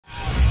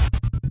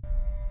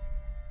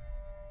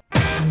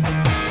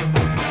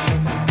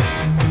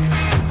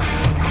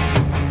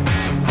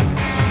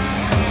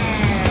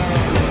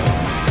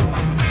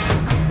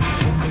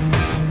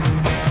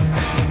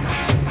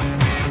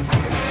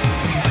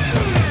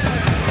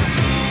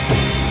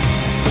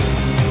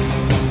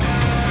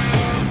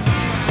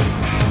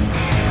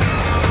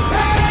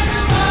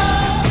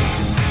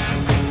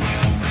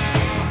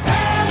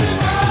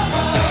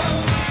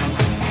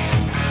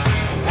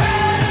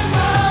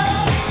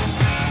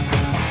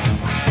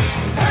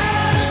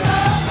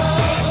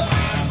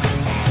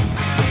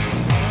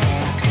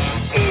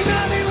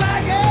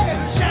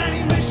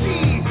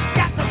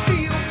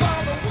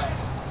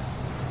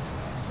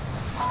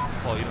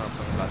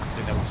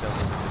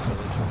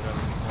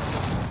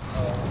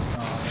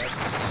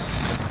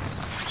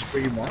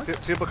Where you want?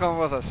 People coming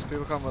with us.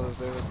 People coming with us,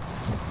 David.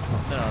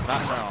 No, not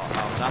the one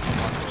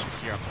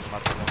over here. I'm talking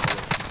about the one over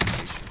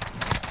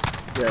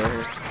Yeah, right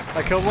here.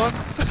 I killed one.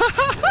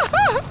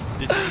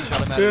 Did you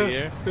shot him out of the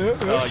air? Yeah.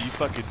 Oh, you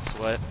fucking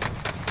sweat.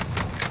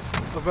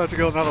 I'm about to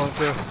kill another one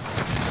too.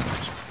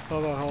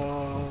 Hold on, hold on,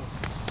 hold on.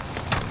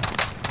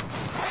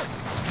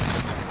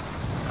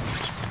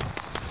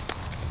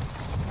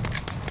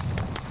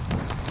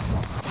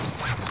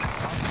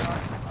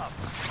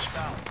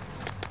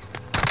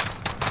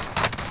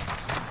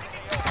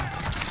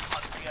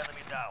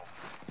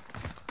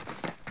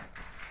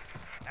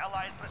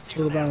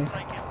 Kill the bounty.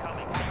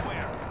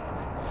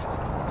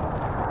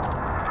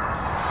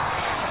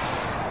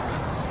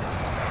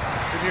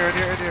 In here, in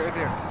here, in here, in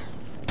here.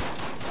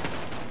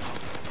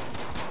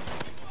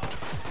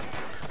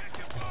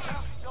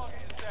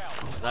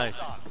 Nice.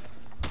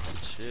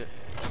 Shit.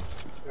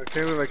 I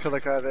can't believe I killed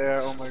that guy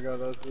there. Oh my god,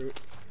 that was brute.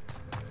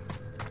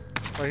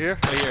 Right here?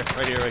 Right here,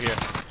 right here, right here.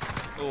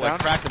 Oh, I Down?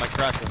 cracked him, I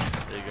cracked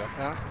him. There you go.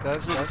 Yeah,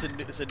 that's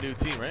It's a new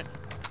team, right?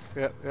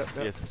 Yep, yep,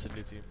 yep. Yes, it's a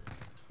new team.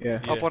 Yeah.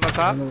 Yeah. Up one on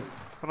top? No,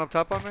 One up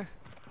top on me?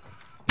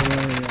 no.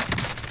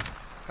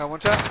 Got one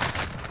shot?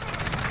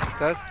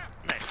 Dead?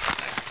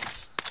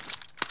 Nice.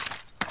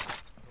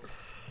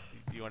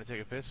 You want to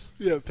take a piss?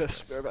 Yeah,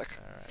 piss. Bear back.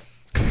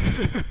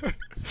 Alright.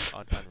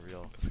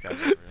 Unreal. This guy's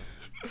unreal.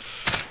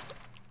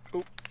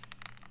 Oh.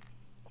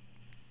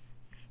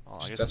 Oh,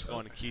 I guess it's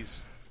going to Keys.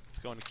 It's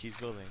going to Keys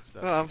building.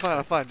 So No, I'm fine,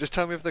 I'm fine. Just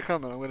tell me if they're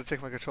coming. I'm gonna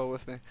take my control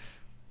with me.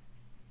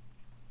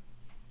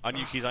 On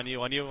you, Keys. On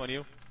you. On you. On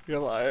you. You're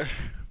a liar.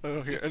 I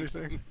don't hear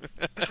anything.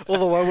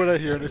 Although, why would I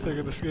hear anything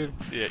in this game?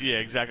 Yeah,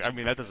 exactly. I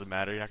mean, that doesn't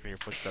matter. You're not gonna hear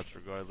footsteps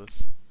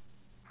regardless.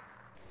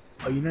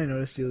 Oh, you know, I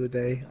noticed the other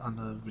day on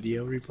the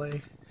video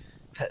replay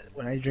that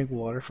when I drink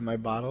water from my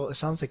bottle, it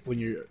sounds like when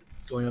you're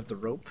going up the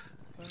rope.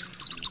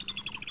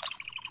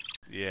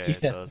 Yeah, it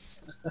Yeah. does.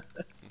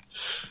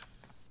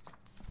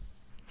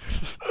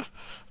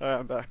 Alright,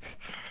 I'm back.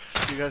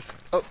 You guys.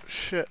 Oh,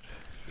 shit.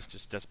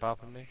 Just desk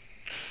popping me.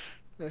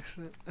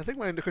 Excellent. I think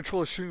my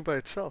controller is shooting by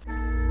itself.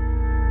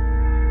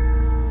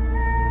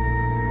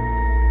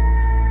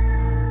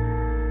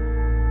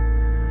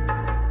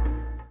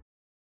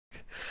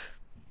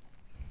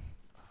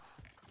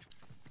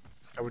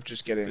 I would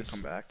just get in and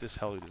come back. This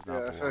heli does Yeah,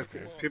 not I feel belong like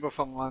here. people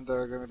from London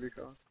are gonna be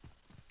going.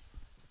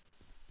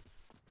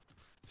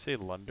 Say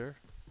Lunder.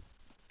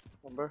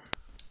 Lumber?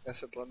 I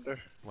said Lunder.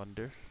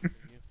 Lunder.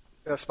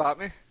 Yeah, spot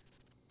me?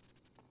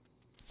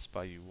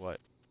 Spy you what?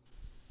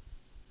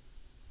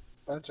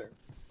 Benching.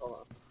 Hold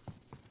on.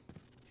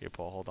 Here,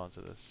 Paul. Hold on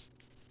to this.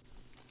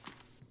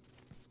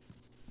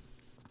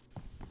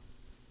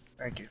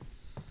 Thank you.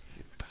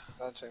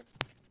 Benching.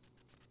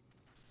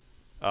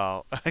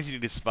 Oh, you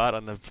need a spot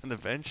on the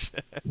bench.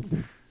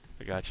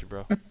 I got you,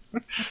 bro.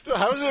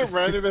 How is there a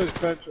random ass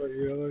bench right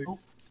here? Like, Oh,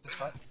 that's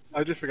fine.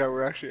 I just forgot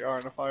we actually are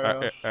in a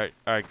firehouse. All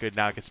right, good.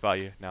 Now I can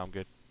spot you. Now I'm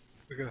good.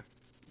 Okay.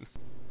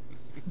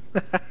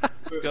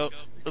 Let's go.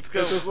 Let's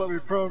go. Just let me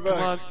prone back.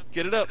 Come on,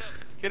 get it up.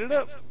 Get it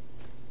up.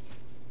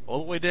 All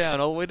the way down.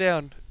 All the way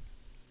down.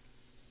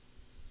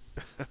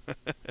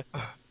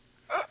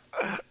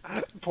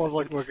 Paul's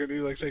like looking at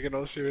you, like taking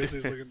all seriously.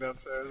 He's looking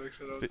downstairs, like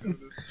shit I was gonna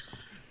do.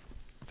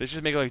 They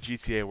should make it like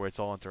GTA where it's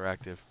all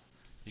interactive.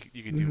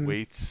 You can do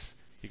weights.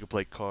 You can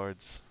play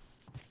cards.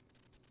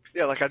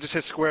 Yeah, like I just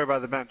hit square by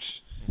the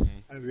bench. hmm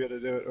I'd be able to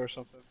do it or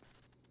something.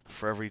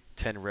 For every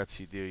 10 reps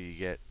you do, you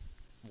get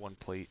one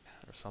plate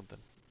or something.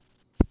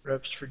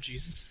 Reps for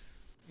Jesus.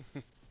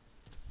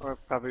 Or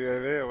Papa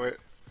UAV, or wait.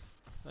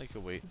 I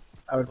could wait.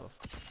 I would.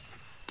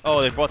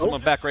 Oh, they brought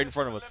someone back right in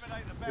front of us.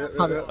 Yeah,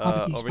 yeah,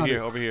 yeah. Over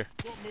here, over here.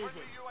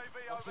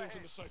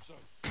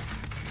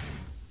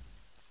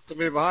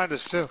 Somebody behind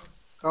us too.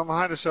 Come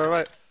behind us,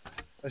 alright.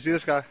 I see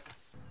this guy.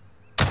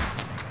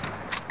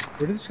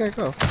 Where did this guy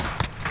go?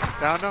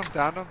 Down him,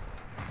 down him.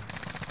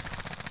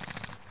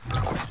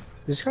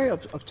 This guy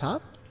up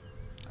top?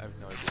 I have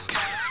no idea.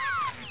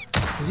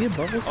 Is he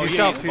above us? Oh, He's yeah,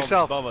 south, he's he's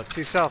south. above us.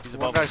 He's south. He's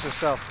One above guy's us. just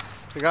south.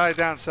 The guy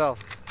down south.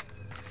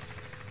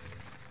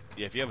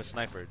 Yeah, if you have a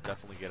sniper,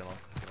 definitely get him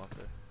up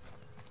there.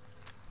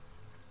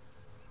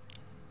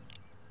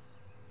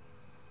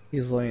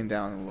 He's laying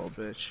down, a little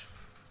bitch.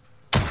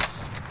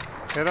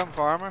 Hit him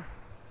for armor.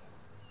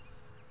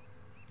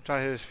 Try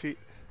to hit his feet.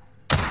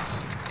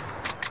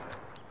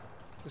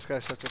 This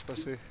guy's such a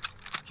pussy.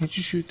 Can't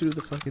you shoot through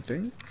the fucking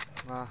thing?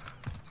 Nah.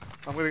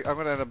 I'm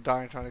gonna end up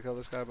dying trying to kill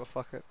this guy, but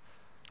fuck it.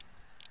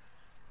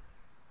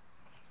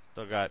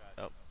 Still got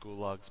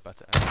Gulag's about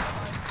to end.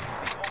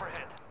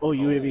 Oh,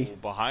 UAV. Oh,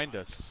 behind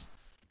us.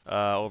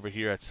 Over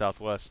here at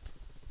Southwest.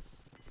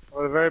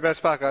 We're in a very bad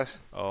spot, guys.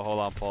 Oh, hold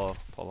on, Paul.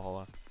 Hold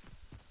on.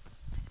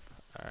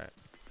 Alright.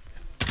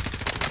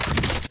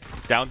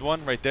 Downed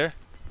one right there.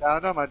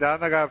 Down him, I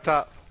downed that guy up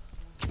top.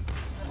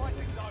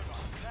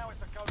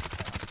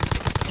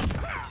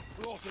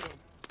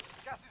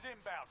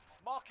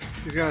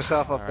 He's gonna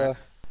self up there.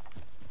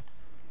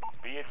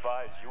 Be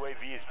advised,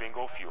 UAV is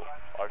bingo fuel.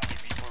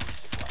 RTB for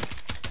resupply.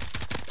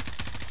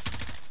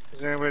 Is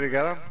there any way to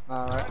get him?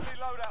 Alright.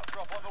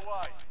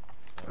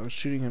 I was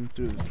shooting him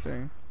through the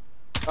thing.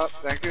 Oh,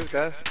 thank you.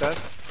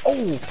 Death.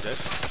 Oh! Dead.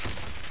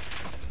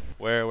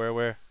 Where?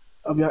 We're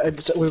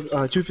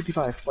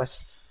 255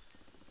 west.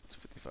 It's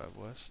 55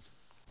 west.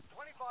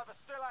 25 are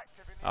still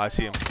active in the I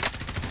see him.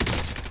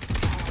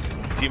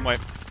 Team wipe.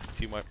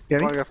 Team wipe. Get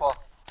Come me? on, get Paul.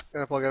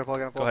 Get him, Paul. Go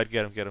ahead,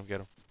 get him.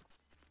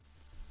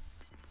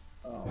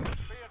 Oh. Be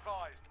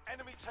advised,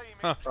 enemy team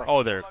Huh. is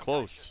Oh, they're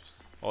close.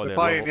 Oh, They're they're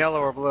probably in level, yellow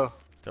or blue.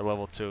 they're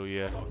level 2,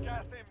 yeah. got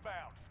gas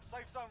inbound.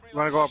 Safe zone You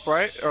want to go up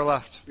relocated. right or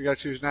left? You gotta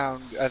choose now,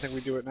 and I think we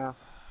do it now.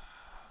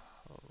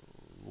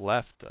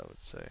 Left, I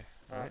would say.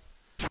 Right?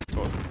 You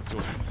want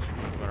to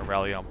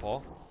rally on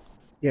Paul?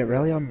 Yeah,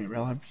 rally on me,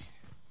 rally on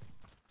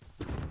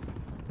me.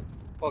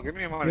 Paul, give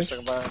me a moment so I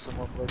can buy some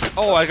more plates.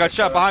 Oh, I got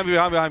shot behind me.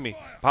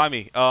 Behind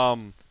me.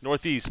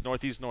 Northeast.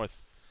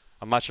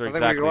 I'm not sure I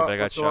think we exactly, go up. but I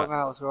got Let's go up shot.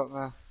 now. Let's go up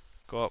now.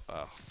 Go up.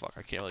 Oh, fuck.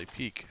 I can't really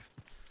peek.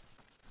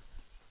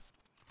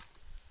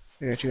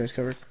 I got you guys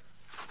covered.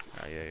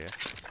 Oh, yeah. Yeah,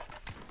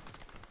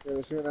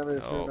 they're shooting at me.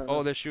 They're shooting at me.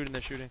 Oh, they're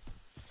shooting.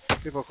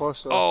 People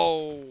close to us.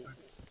 Oh.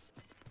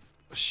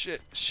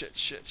 Shit.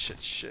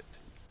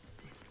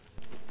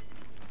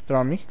 They're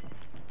on me.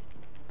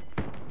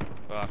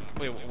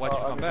 Wait, why'd you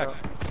come back?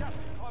 Gas is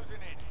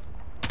closing in.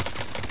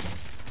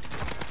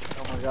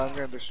 Oh my god, I'm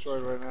getting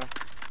destroyed right now.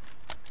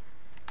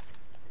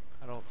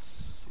 I don't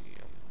see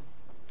him.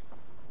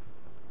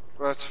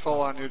 That's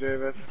full on you,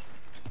 David.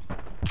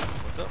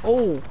 What's up?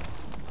 Oh!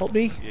 Help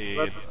me!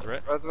 Yeah.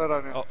 Threat. Red's red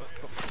on you. Oh.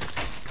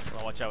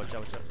 Oh, watch out.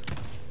 Well,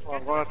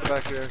 I'm going out the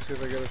back here, see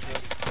if I get a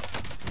shot.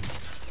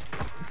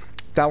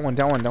 Down one.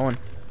 That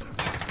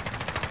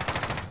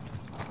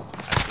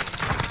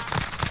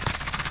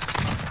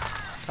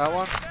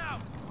one?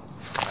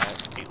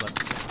 Alright, 8 left.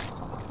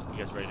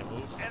 You guys ready to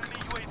move? Enemy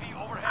UAV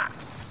overhead.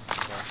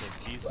 Going for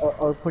keys.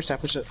 Or push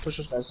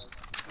those guys.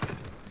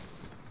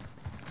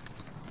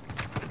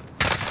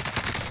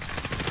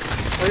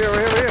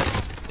 Right here.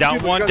 Down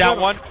Dude, one, we down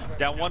got one.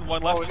 Down one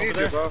left Oh, we over need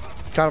there. you, bro.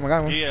 Got him, I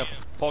got him. Yeah,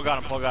 Paul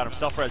got him.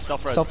 Self-res.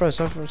 Self-res.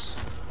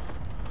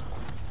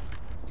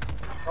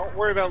 Don't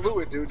worry about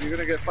looting, dude. You're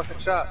gonna get fucking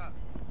shot.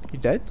 You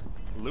dead?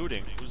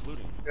 Looting? Who's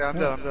looting? Yeah, I'm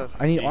dead.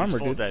 I need Yeah, he's armor,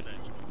 full dude. dead.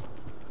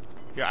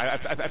 Here, I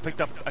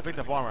picked up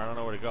armor. I don't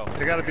know where to go.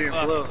 They gotta be in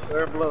blue.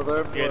 They're in blue.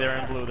 Yeah, they're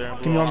in blue.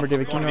 Give me armor,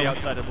 David, I give want me to be armor.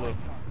 outside the blue.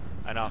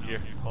 I know. Here,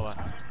 hold on.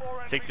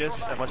 Take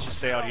this and let's just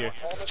stay out here.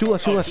 Two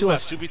left.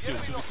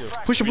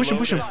 2v2. Push him.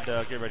 Reload and,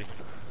 get ready.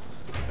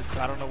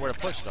 I don't know where to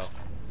push though.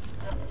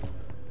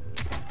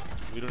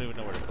 We don't even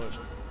know where to push.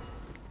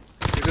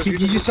 You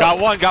just Got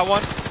one.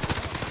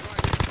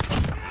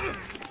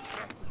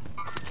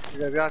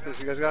 You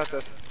guys got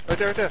this. Right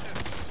there.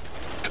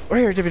 Right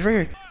here, David, right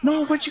here.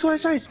 No, why'd you go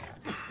outside?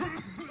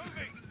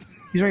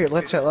 He's right here,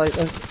 left side,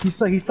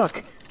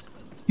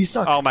 He's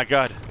stuck. Oh my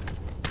god.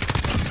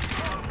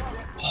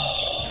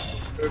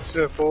 Good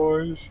shit,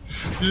 boys.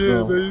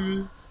 Yeah, Bro.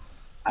 baby.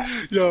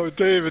 Yo,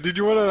 David, did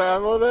you run out of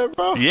ammo there,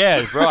 bro?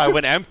 Yeah, bro. I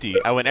went empty.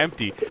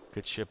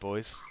 Good shit,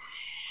 boys.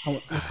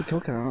 What's the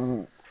kill count? I don't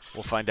know.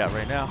 We'll find out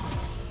right now.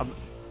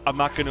 I'm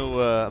not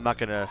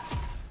gonna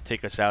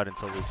take us out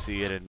until we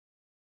see it. And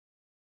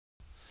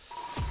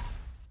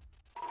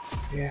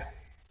Yeah.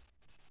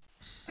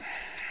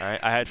 all right,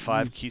 I had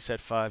 5. Keith had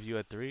 5. You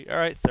had 3. All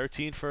right,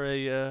 13 for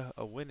a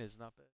win is not bad.